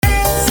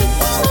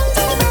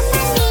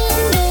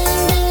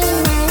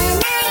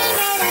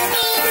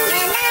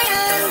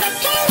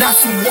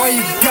So why you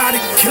gotta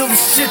kill the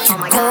shit, you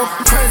going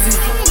crazy.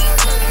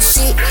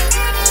 Shit,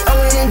 I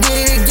went and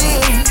did it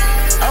again.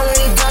 I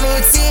went and got me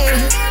a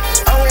 10.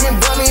 I went and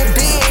bought me a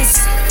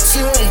Benz. She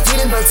wanna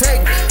get in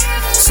Botek.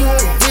 She wanna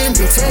get in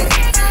Botek.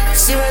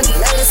 She want the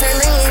latest at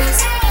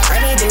Lens.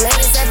 I need the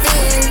latest at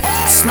Fin.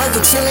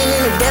 Smoking, chillin'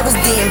 in the devil's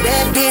den.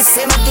 Bad bitch,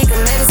 say my dick a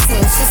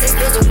medicine. She said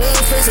special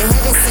wings, fresh and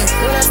heaven sent.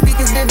 When I speak,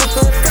 it's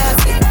biblical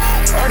profit.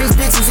 All these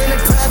bitches in the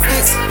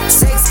profits.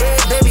 Sex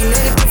ed, baby,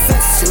 let it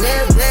confess.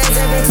 Chanel bags,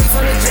 every Cleef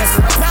on the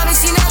dresser. I promise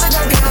she never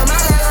gon' be on my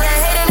level. That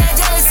hate and that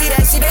jealousy,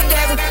 that shit the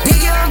devil.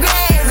 Dig your own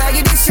grave, I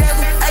get the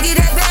shovel. I get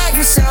that bag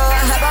for sure.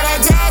 I hop on that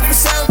jag for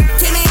sure.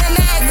 Give me a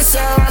mag for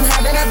sure. I'm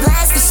having a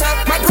blast for sure.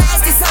 My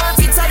blast is so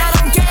if you talk, I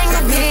don't gang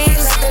the bitch.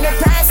 Left in the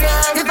past,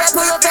 love. If I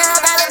pull up and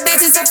hop out of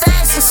bitches, a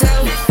fashion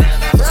show.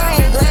 Glory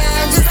and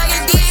glam, just like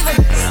a diva.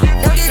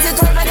 Don't get too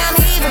close like I'm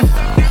evil.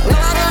 No,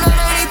 I don't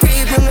know any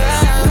people,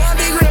 no. I'm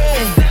big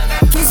red.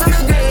 Kiss on the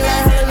grave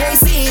like holiday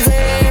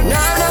season. No,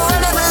 I'm the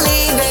one to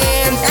believe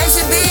in.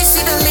 Action bitch,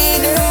 she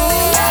believe it.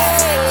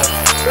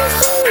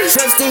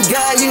 Trust in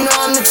God, you know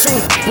I'm the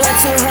truth. One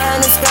too high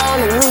in the sky on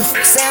the roof.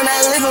 Say I'm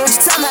not living, what you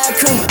talking about,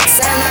 crew?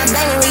 Say I'm not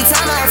banging, what you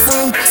talking about,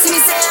 fool? See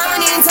me say I don't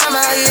even talking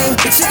about you.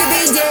 But you could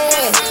be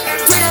dead.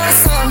 Put on a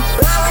song,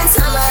 but I wasn't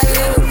talking about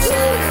you.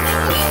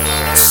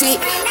 Shit,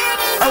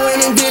 I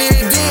went and did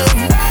it again.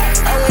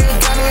 I went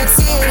and got me a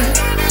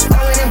 10. I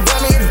went and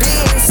bought me a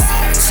Benz.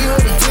 She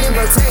wanna get in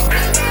Botek.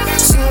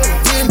 She wanna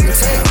get in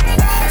Botek.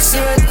 She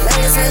want the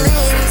latest at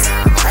Lens.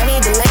 I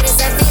need the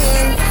latest at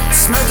Fin.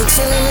 Smoking,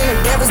 chillin' in the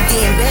devil's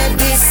den. Bad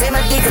bitch, say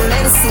my dick a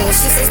medicine.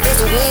 She say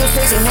special wings,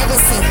 fresh and heaven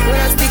sent. When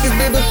I speak, it's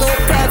biblical.